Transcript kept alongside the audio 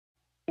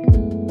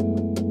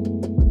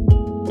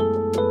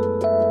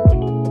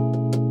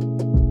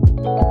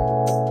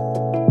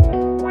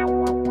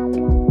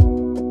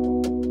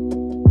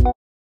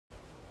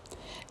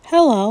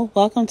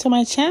welcome to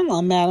my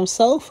channel,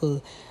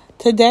 Madamsoulfood.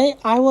 Today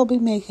I will be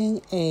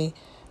making a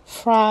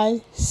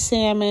fried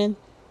salmon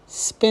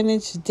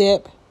spinach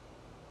dip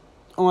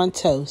on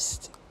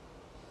toast.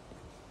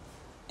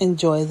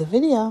 Enjoy the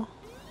video.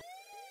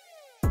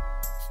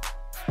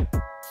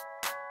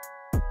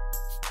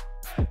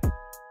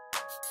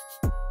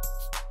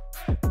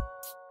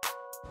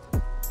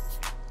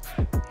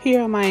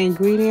 Here are my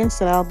ingredients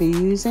that I'll be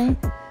using.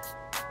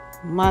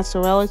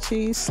 Mozzarella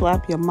cheese,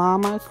 slap your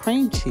mama,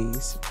 cream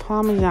cheese,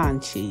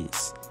 Parmesan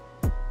cheese,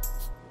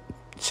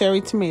 cherry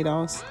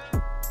tomatoes,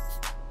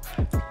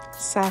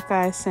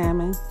 sockeye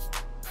salmon,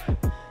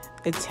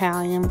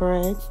 Italian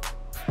bread,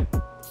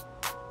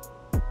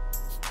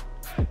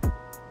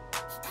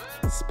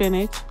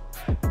 spinach,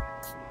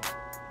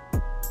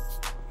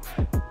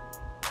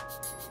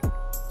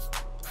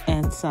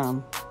 and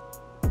some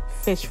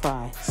fish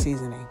fry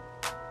seasoning.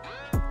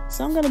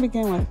 So I'm going to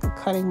begin with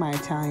cutting my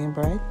Italian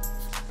bread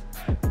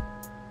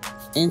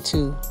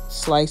into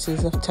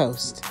slices of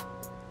toast.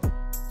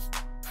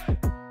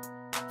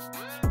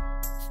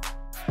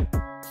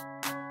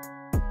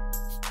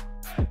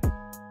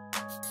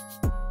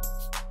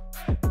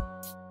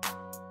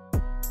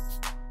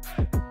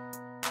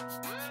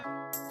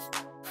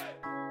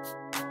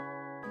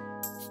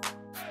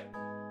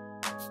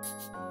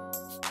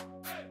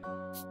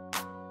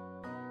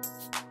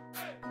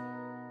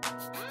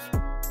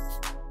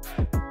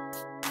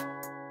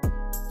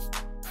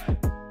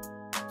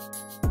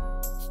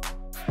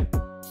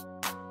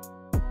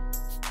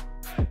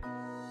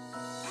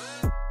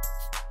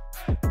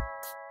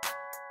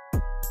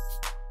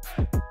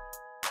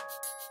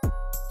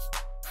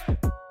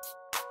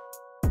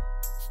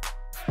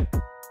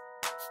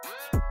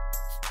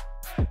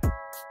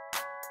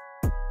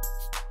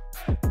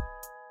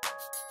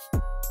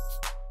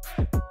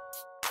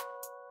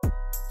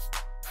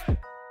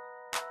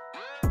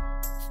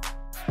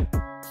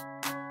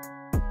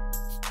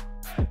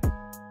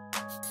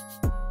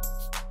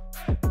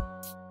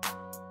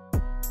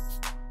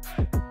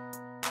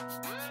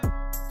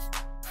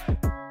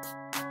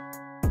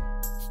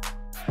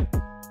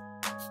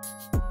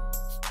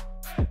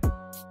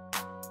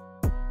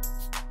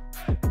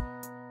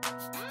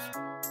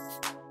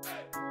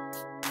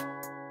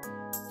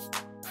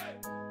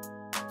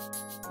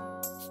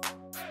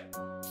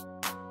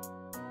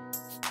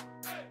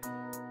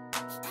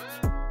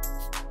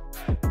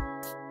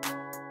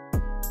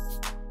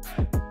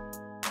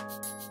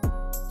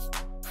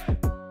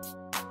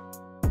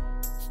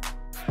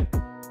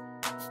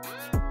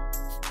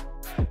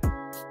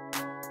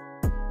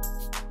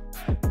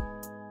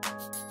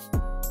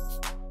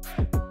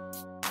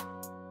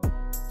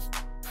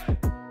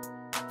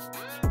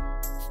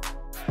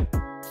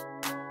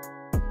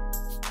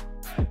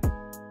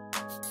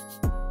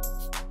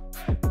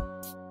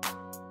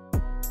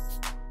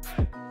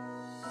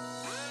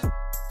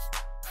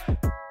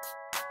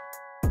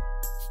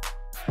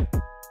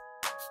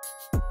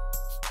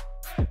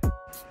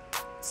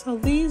 So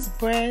these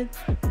bread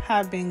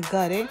have been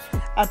gutted.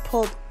 I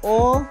pulled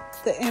all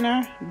the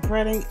inner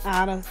breading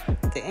out of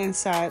the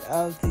inside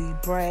of the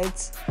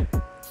breads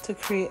to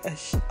create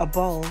a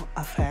bowl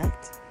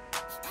effect.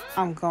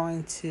 I'm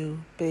going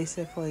to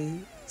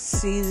basically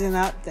season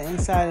up the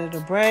inside of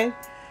the bread,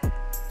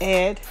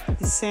 add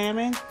the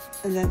salmon,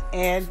 and then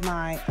add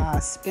my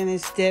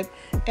spinach dip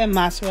and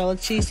mozzarella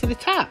cheese to the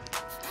top.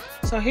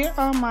 So here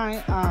are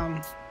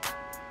my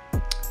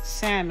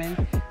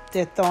salmon.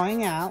 They're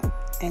thawing out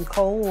in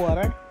cold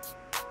water.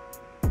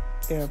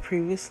 They were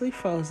previously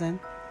frozen.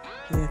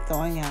 They're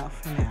thawing out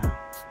for now.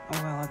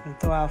 I'm going to let them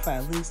thaw out for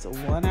at least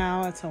 1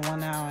 hour to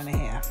 1 hour and a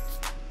half.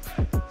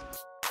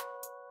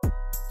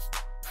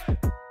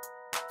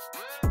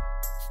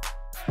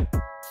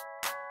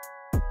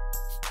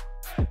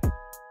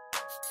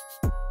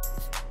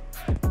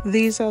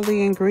 These are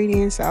the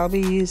ingredients I'll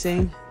be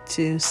using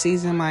to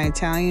season my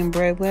Italian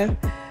bread with.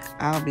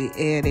 I'll be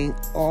adding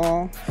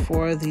all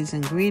 4 of these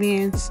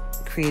ingredients,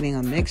 creating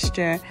a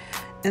mixture,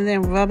 and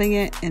then rubbing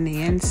it in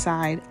the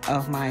inside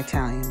of my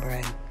Italian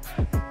bread.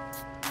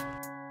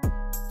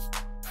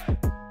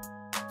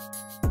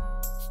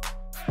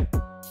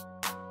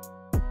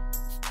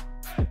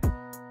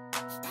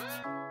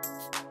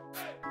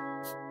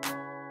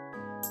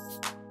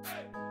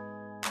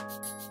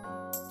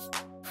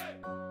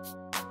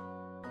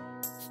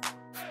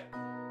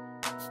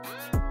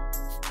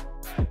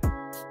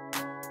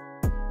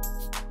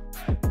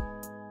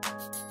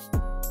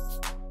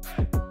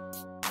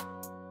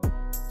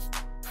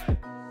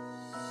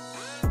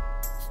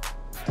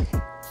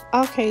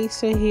 Okay,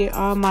 so here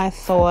are my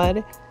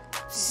thawed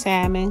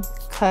salmon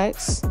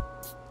cuts.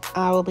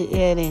 I will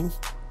be adding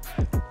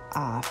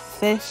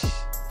fish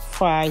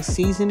fry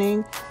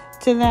seasoning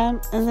to them,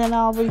 and then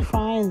I'll be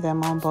frying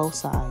them on both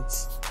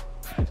sides.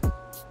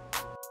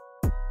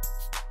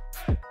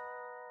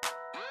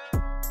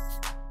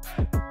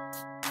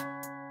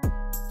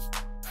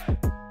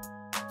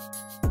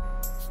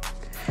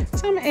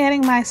 So I'm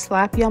adding my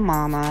slap your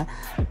mama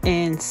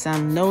and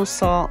some no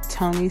salt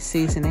Tony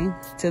seasoning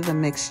to the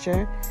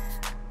mixture.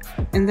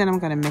 And then I'm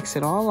going to mix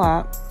it all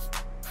up,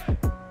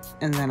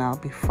 and then I'll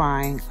be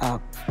frying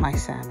up my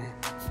salmon.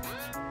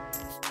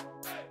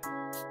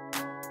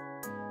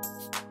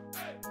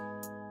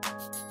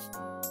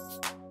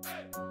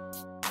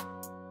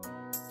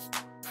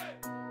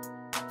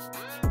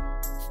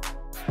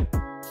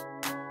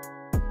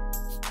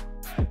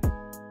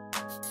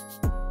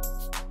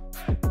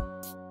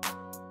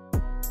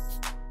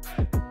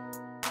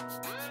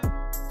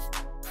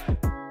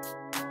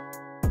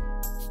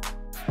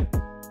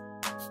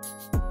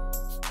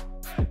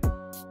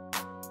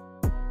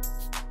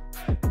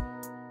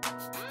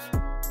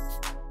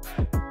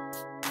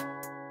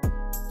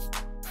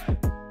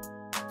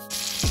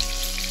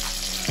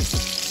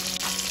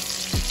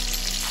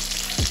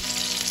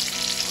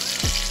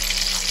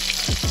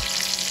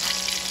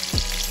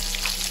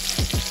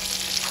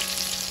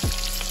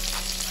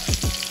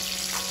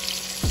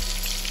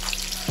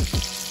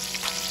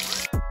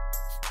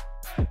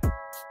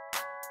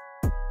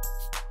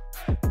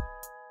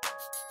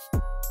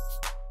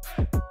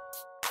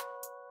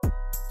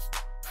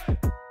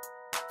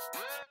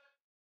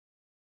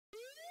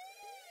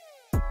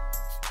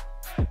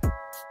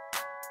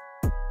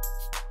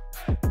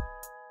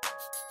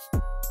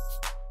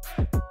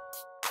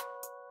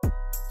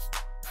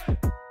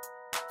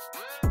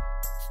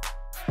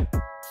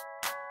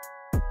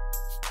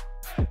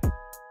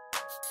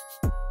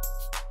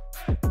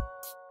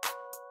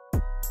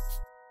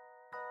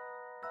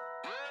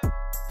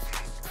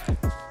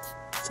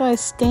 So I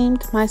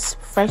steamed my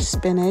fresh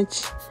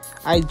spinach.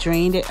 I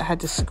drained it. I had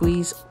to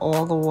squeeze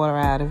all the water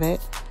out of it.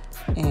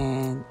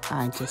 And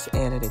I just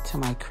added it to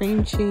my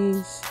cream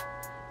cheese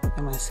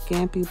and my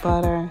scampi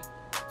butter.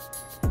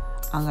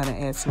 I'm going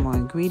to add some more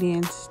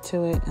ingredients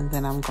to it. And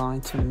then I'm going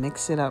to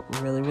mix it up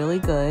really, really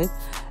good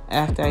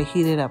after I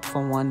heat it up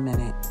for 1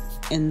 minute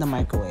in the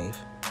microwave.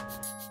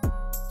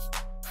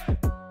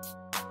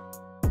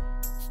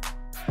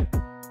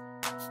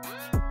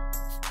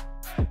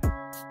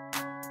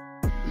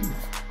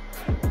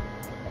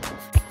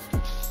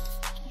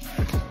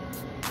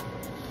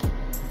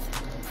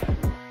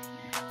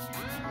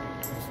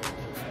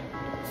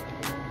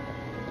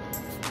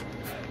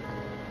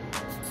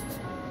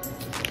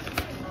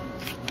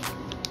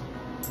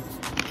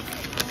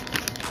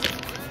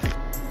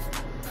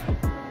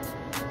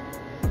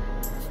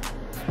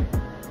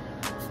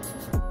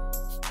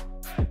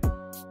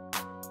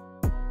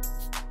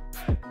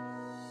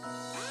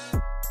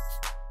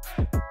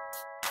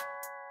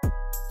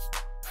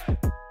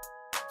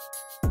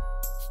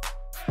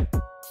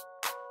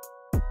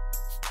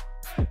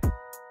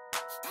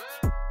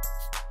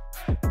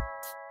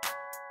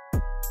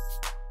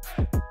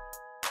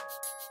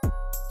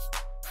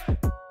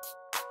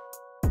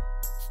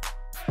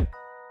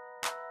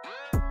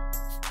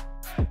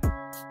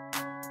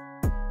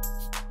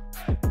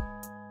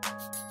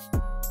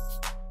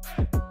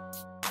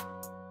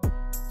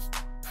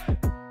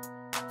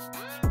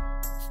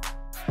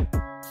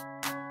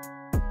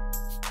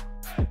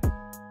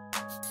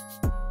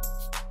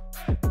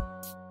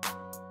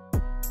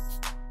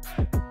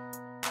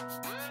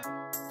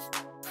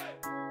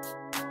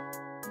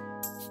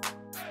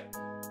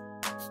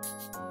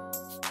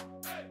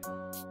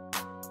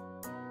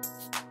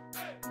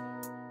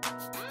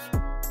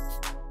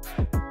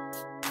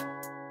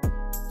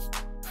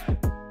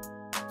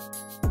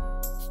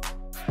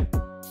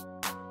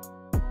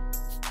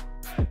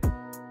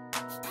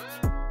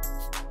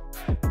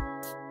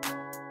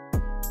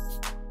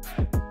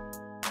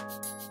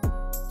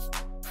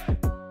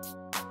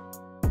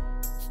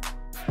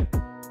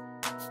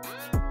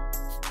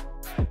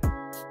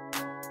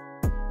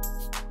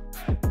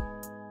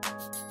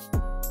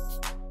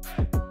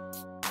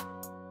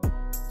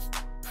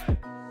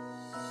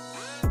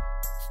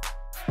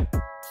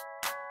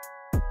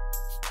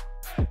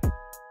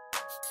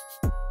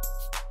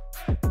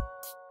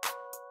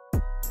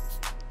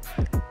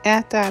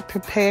 After I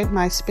prepared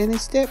my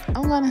spinach dip,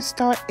 I'm going to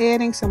start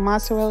adding some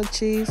mozzarella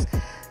cheese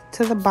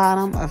to the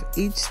bottom of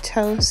each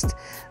toast.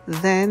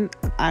 Then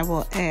I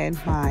will add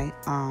my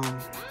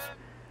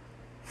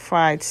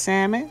fried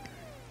salmon.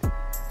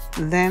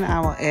 Then I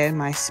will add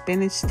my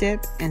spinach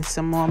dip and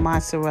some more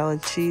mozzarella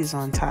cheese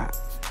on top.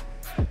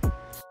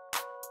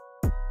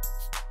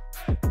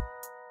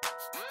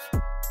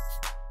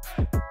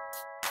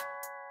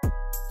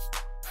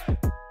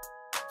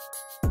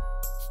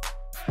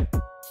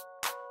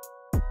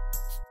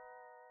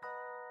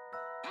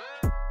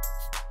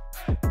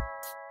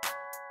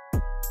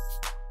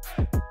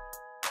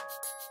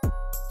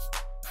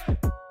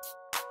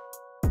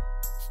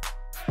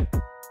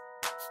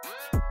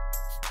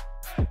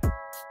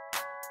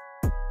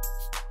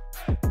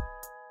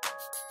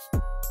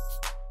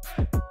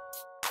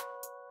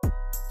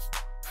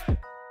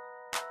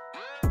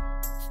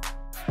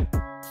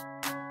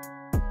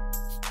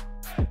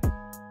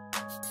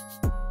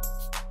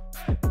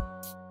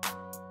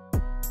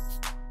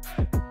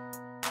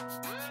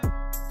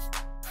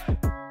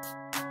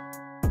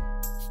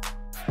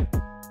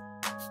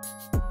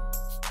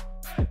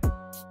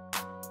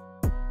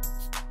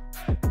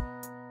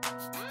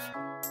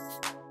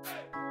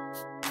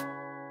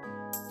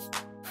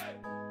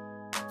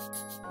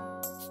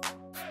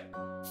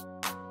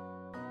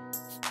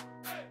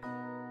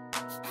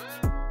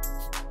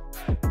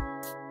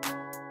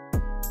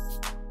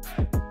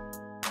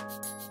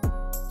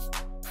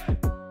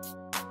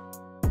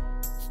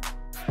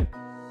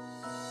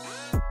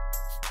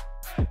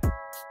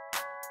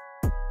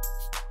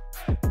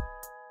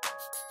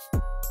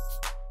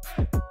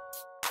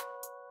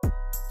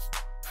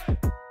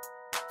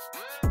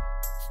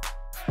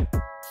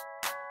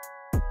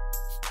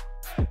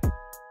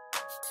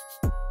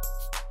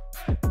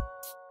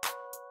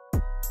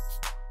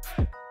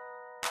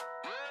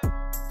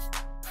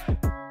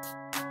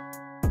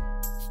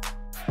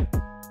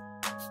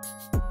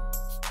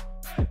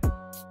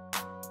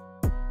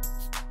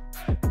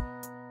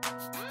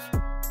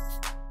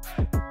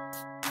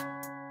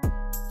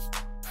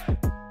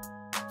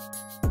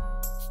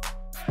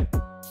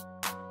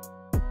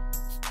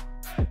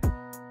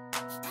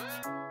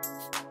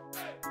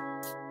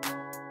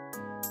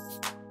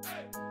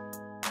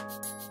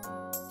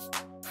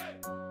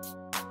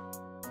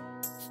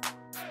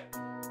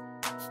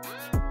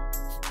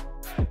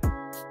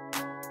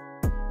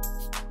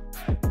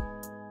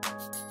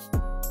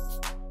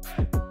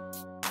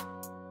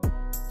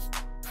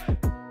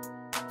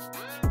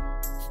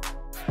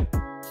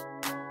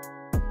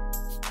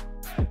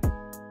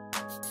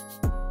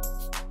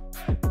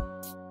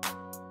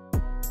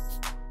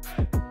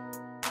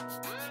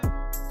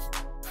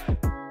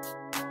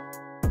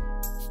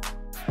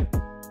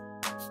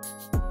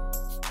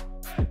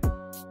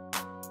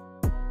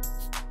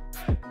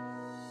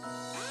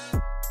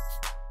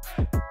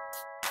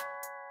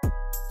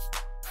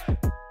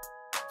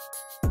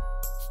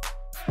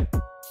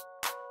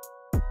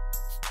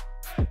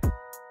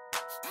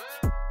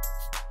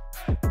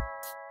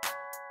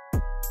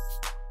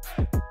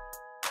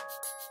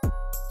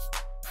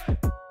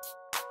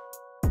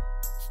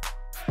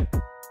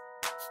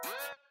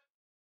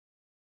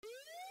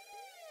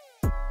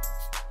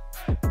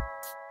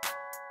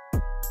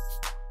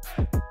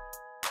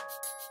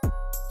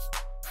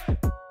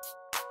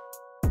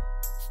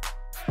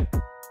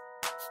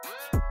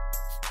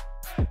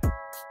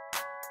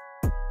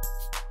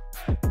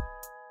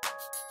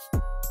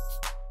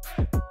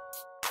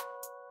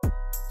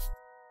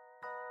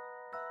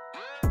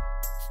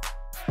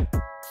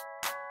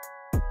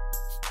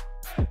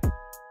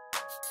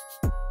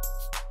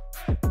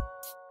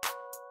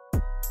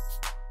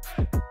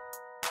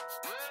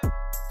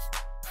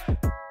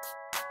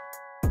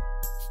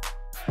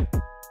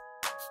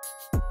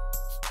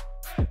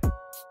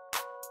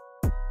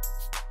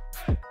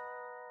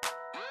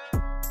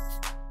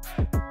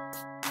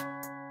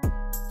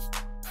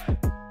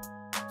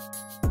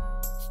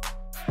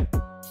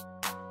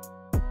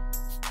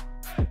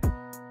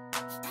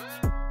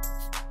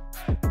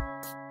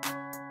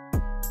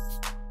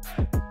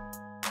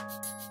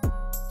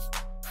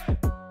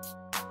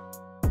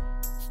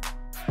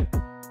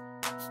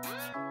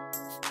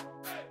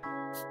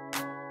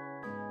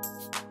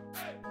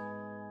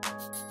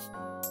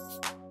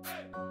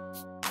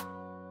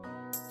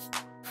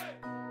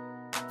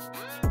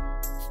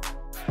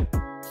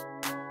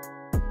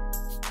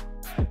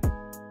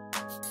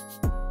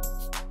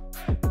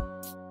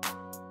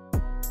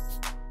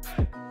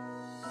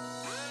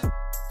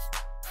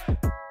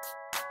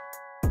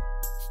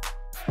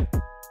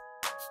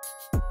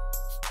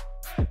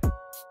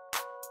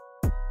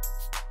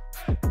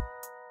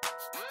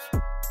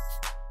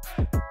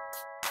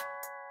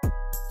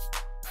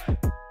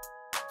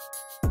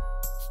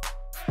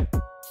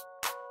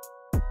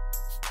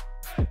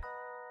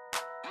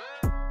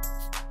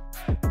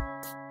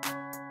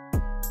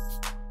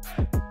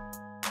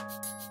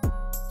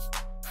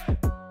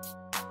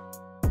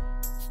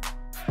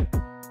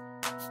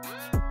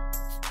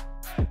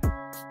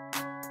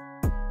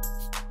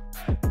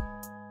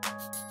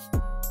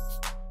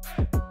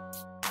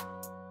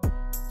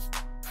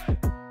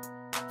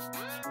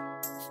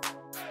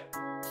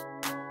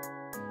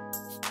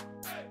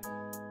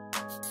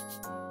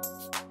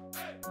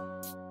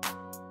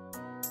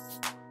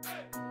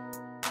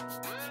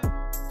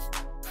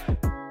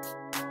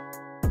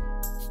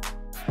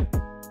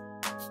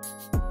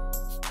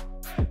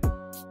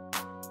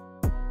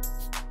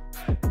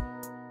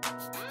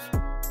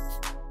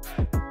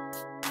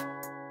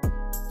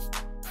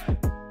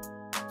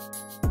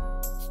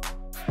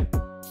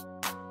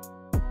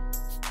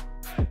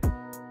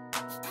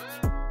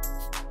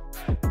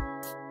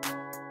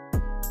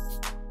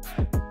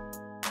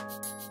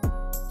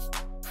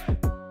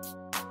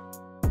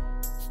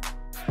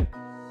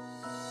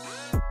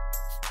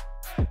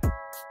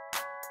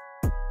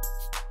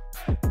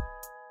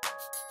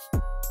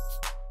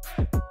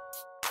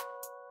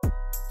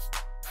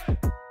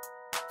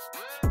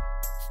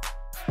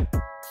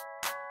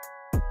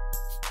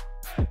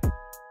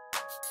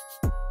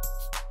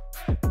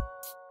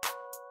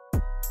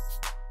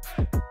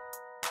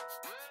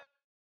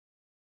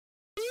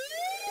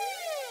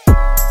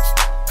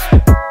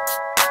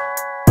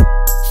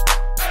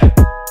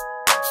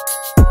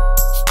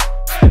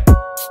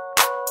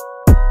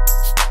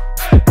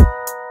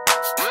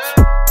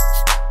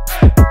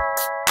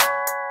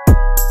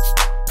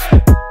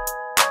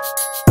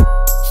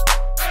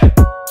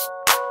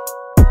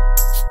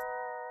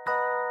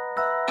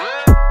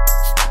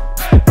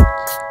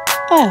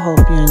 I hope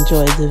you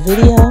enjoyed the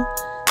video.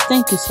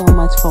 Thank you so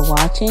much for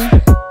watching.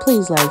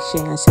 Please like,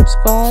 share, and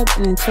subscribe.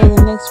 And until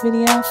the next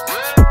video,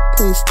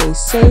 please stay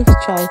safe,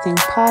 try to think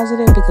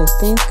positive because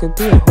things could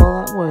be a whole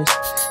lot worse.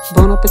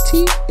 Bon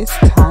appetit, it's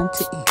time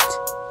to eat.